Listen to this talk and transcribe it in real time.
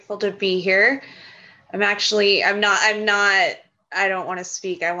grateful to be here. I don't want to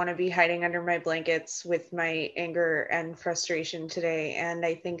speak. I want to be hiding under my blankets with my anger and frustration today. And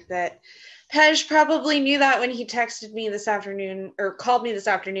I think that Tej probably knew that when he texted me this afternoon or called me this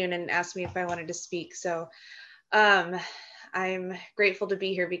afternoon and asked me if I wanted to speak. So um, I'm grateful to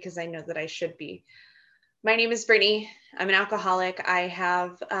be here because I know that I should be. My name is Brittany. I'm an alcoholic. I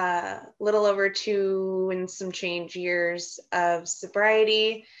have a little over 2 and some change years of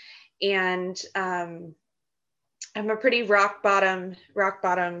sobriety, and I'm a pretty rock bottom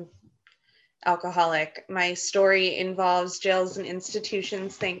alcoholic. My story involves jails and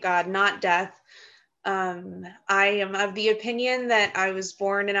institutions, thank God, not death. I am of the opinion that I was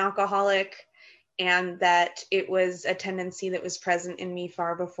born an alcoholic and that it was a tendency that was present in me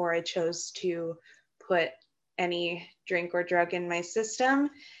far before I chose to put any drink or drug in my system.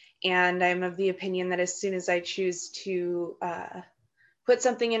 And I'm of the opinion that as soon as I choose to put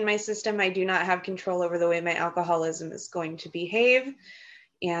something in my system, I do not have control over the way my alcoholism is going to behave.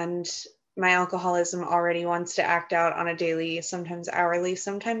 And my alcoholism already wants to act out on a daily, sometimes hourly,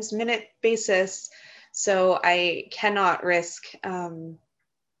 sometimes minute basis. So I cannot risk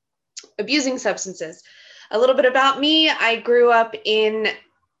abusing substances. A little bit about me. I grew up in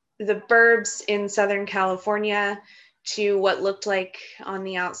the burbs in Southern California to what looked like on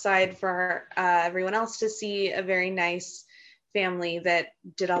the outside for everyone else to see a very nice family that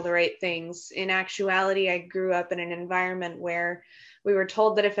did all the right things. In actuality, I grew up in an environment where we were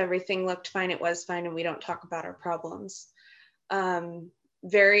told that if everything looked fine, it was fine, and we don't talk about our problems.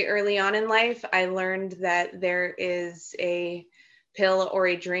 Very early on in life, I learned that there is a pill or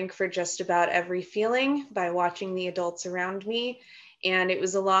a drink for just about every feeling by watching the adults around me. And it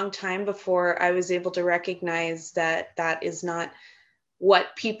was a long time before I was able to recognize that that is not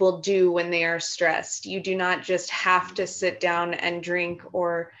what people do when they are stressed. You do not just have to sit down and drink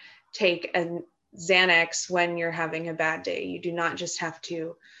or take a Xanax when you're having a bad day. You do not just have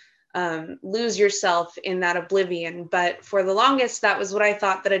to lose yourself in that oblivion. But for the longest, that was what I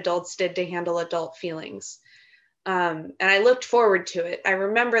thought that adults did to handle adult feelings. And I looked forward to it. I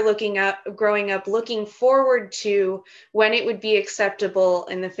remember growing up, looking forward to when it would be acceptable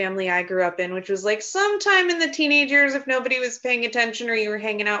in the family I grew up in, which was like sometime in the teenage years, if nobody was paying attention or you were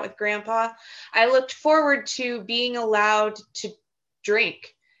hanging out with grandpa. I looked forward to being allowed to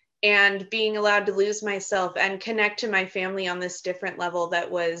drink and being allowed to lose myself and connect to my family on this different level that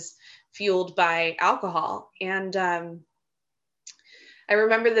was fueled by alcohol. And I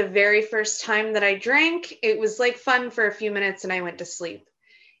remember the very first time that I drank, it was like fun for a few minutes and I went to sleep.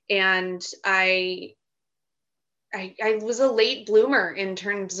 And I was a late bloomer in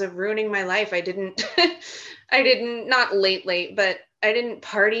terms of ruining my life. I didn't, not late, but I didn't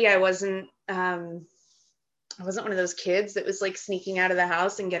party. I wasn't one of those kids that was like sneaking out of the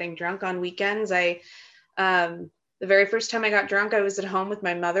house and getting drunk on weekends. The very first time I got drunk, I was at home with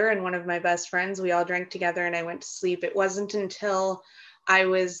my mother and one of my best friends. We all drank together and I went to sleep. It wasn't until I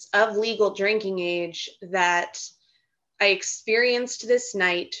was of legal drinking age that I experienced this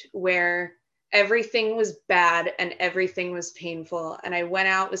night where everything was bad and everything was painful. And I went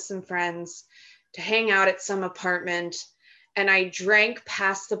out with some friends to hang out at some apartment and I drank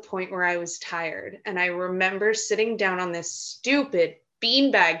past the point where I was tired. And I remember sitting down on this stupid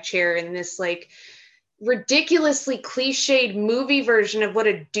beanbag chair in this like ridiculously cliched movie version of what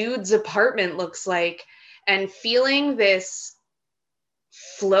a dude's apartment looks like and feeling this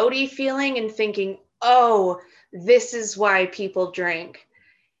floaty feeling and thinking, oh, this is why people drink.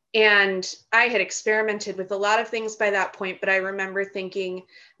 And I had experimented with a lot of things by that point, but I remember thinking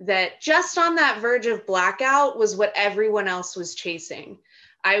that just on that verge of blackout was what everyone else was chasing.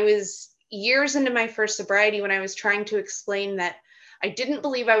 I was years into my first sobriety when I was trying to explain that I didn't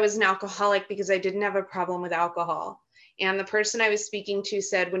believe I was an alcoholic because I didn't have a problem with alcohol. And the person I was speaking to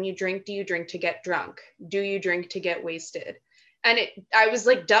said, when you drink, do you drink to get drunk? Do you drink to get wasted? And I was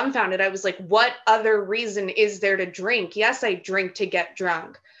like dumbfounded. I was like, what other reason is there to drink? Yes, I drink to get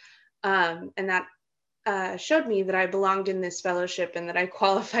drunk. And that showed me that I belonged in this fellowship and that I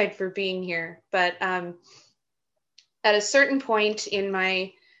qualified for being here. But at a certain point in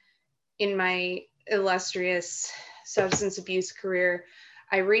my illustrious substance abuse career,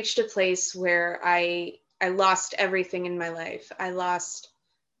 I reached a place where I lost everything in my life.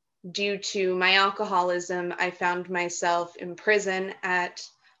 Due to my alcoholism, I found myself in prison at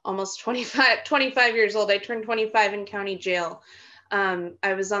almost 25 years old. I turned 25 in county jail.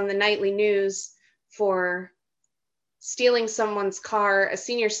 I was on the nightly news for stealing someone's car, a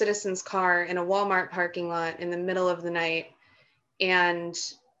senior citizen's car, in a Walmart parking lot in the middle of the night. And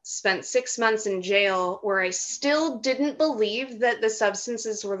spent 6 months in jail where I still didn't believe that the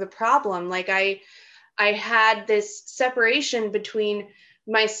substances were the problem. Like I had this separation between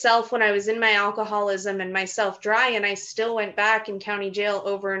myself when I was in my alcoholism and myself dry, and I still went back in county jail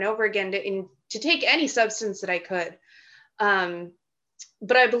over and over again to take any substance that I could.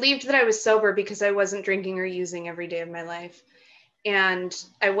 But I believed that I was sober because I wasn't drinking or using every day of my life. And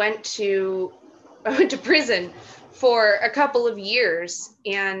I went to prison for a couple of years,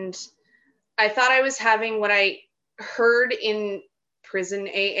 and I thought I was having what I heard in prison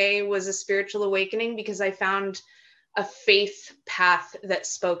AA was a spiritual awakening, because I found a faith path that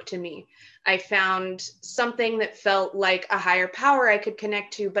spoke to me. I found something that felt like a higher power I could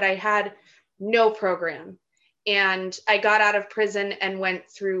connect to, but I had no program. And I got out of prison and went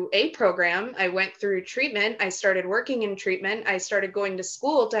through a program. I went through treatment. I started working in treatment. I started going to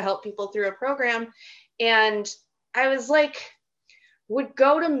school to help people through a program. And I was like, would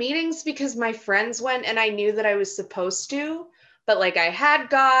go to meetings because my friends went and I knew that I was supposed to, but like I had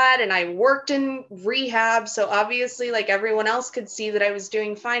God and I worked in rehab. So obviously like everyone else could see that I was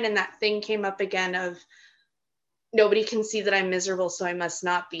doing fine. And that thing came up again of nobody can see that I'm miserable, so I must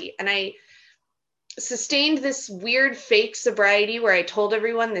not be. And I sustained this weird fake sobriety where I told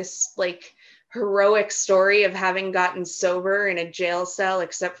everyone this like heroic story of having gotten sober in a jail cell,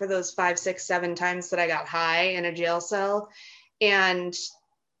 except for those 5, 6, 7 times that I got high in a jail cell. And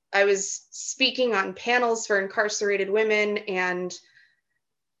I was speaking on panels for incarcerated women and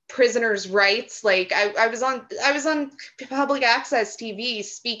prisoners' rights. Like I was on public access TV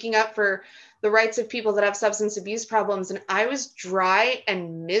speaking up for the rights of people that have substance abuse problems, and I was dry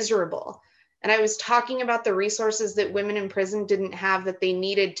and miserable. And I was talking about the resources that women in prison didn't have that they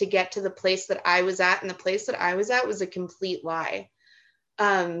needed to get to the place that I was at, and the place that I was at was a complete lie.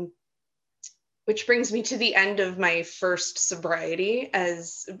 Which brings me to the end of my first sobriety,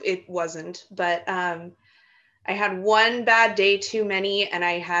 as it wasn't, but I had one bad day too many, and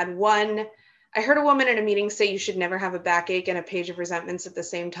I heard a woman in a meeting say you should never have a backache and a page of resentments at the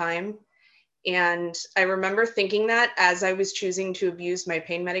same time. And I remember thinking that as I was choosing to abuse my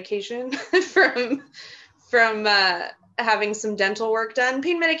pain medication from having some dental work done,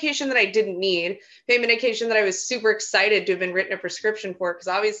 pain medication that I didn't need, pain medication that I was super excited to have been written a prescription for, because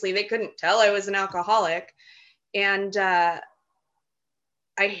obviously they couldn't tell I was an alcoholic. And I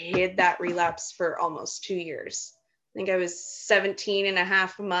hid that relapse for almost 2 years. I think I was 17 and a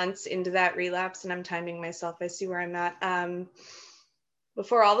half months into that relapse, and I'm timing myself. I see where I'm at.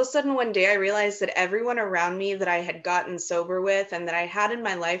 Before all of a sudden one day I realized that everyone around me that I had gotten sober with and that I had in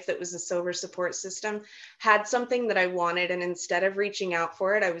my life that was a sober support system had something that I wanted. And instead of reaching out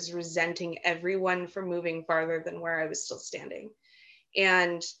for it, I was resenting everyone for moving farther than where I was still standing.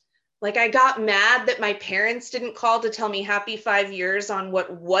 And like, I got mad that my parents didn't call to tell me happy 5 years on what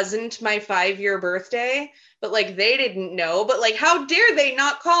wasn't my 5-year birthday, but like they didn't know, but like, how dare they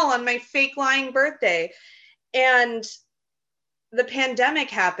not call on my fake lying birthday? And the pandemic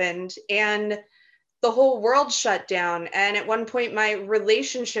happened and the whole world shut down. And at one point my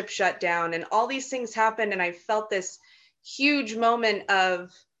relationship shut down and all these things happened. And I felt this huge moment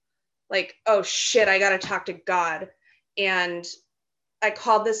of like, oh shit, I got to talk to God. And I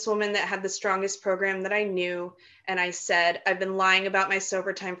called this woman that had the strongest program that I knew. And I said, I've been lying about my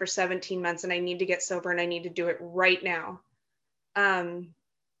sober time for 17 months and I need to get sober and I need to do it right now.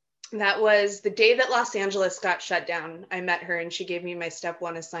 That was the day that Los Angeles got shut down. I met her and she gave me my step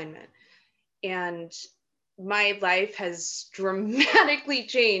 1 assignment. And my life has dramatically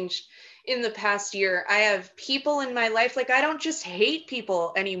changed in the past year. I have people in my life, like I don't just hate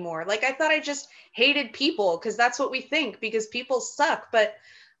people anymore. Like I thought I just hated people because that's what we think, because people suck. But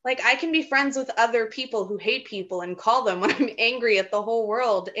like I can be friends with other people who hate people and call them when I'm angry at the whole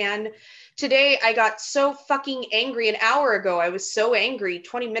world. And today I got so fucking angry. An hour ago, I was so angry.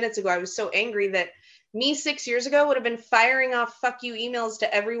 20 minutes ago, I was so angry that me 6 years ago would have been firing off fuck you emails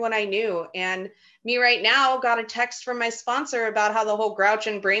to everyone I knew. And me right now got a text from my sponsor about how the whole grouch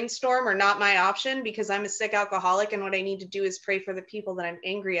and brainstorm are not my option because I'm a sick alcoholic and what I need to do is pray for the people that I'm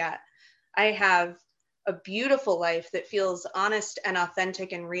angry at. I have a beautiful life that feels honest and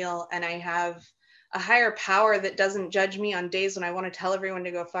authentic and real. And I have a higher power that doesn't judge me on days when I want to tell everyone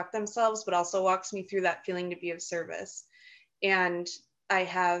to go fuck themselves, but also walks me through that feeling to be of service. And I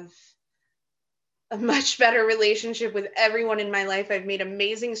have a much better relationship with everyone in my life. I've made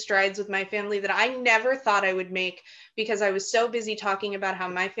amazing strides with my family that I never thought I would make because I was so busy talking about how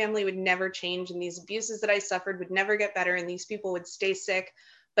my family would never change and these abuses that I suffered would never get better and these people would stay sick.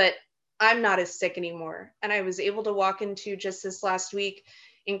 But I'm not as sick anymore. And I was able to walk into just this last week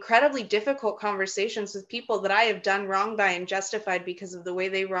incredibly difficult conversations with people that I have done wrong by and justified because of the way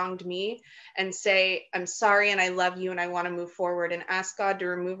they wronged me, and say, I'm sorry and I love you and I want to move forward, and ask God to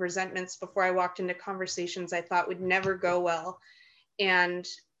remove resentments before I walked into conversations I thought would never go well. And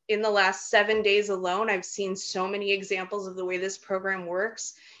in the last 7 days alone, I've seen so many examples of the way this program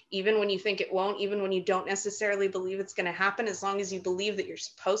works. Even when you think it won't, even when you don't necessarily believe it's going to happen, as long as you believe that you're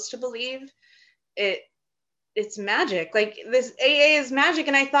supposed to believe it, it's magic. Like, this AA is magic,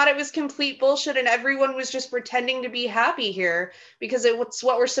 and I thought it was complete bullshit and everyone was just pretending to be happy here because it's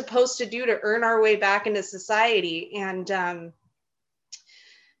what we're supposed to do to earn our way back into society. And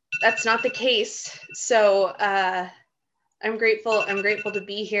that's not the case. So I'm grateful to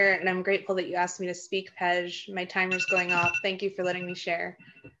be here, and I'm grateful that you asked me to speak, Pej. My timer's going off. Thank you for letting me share.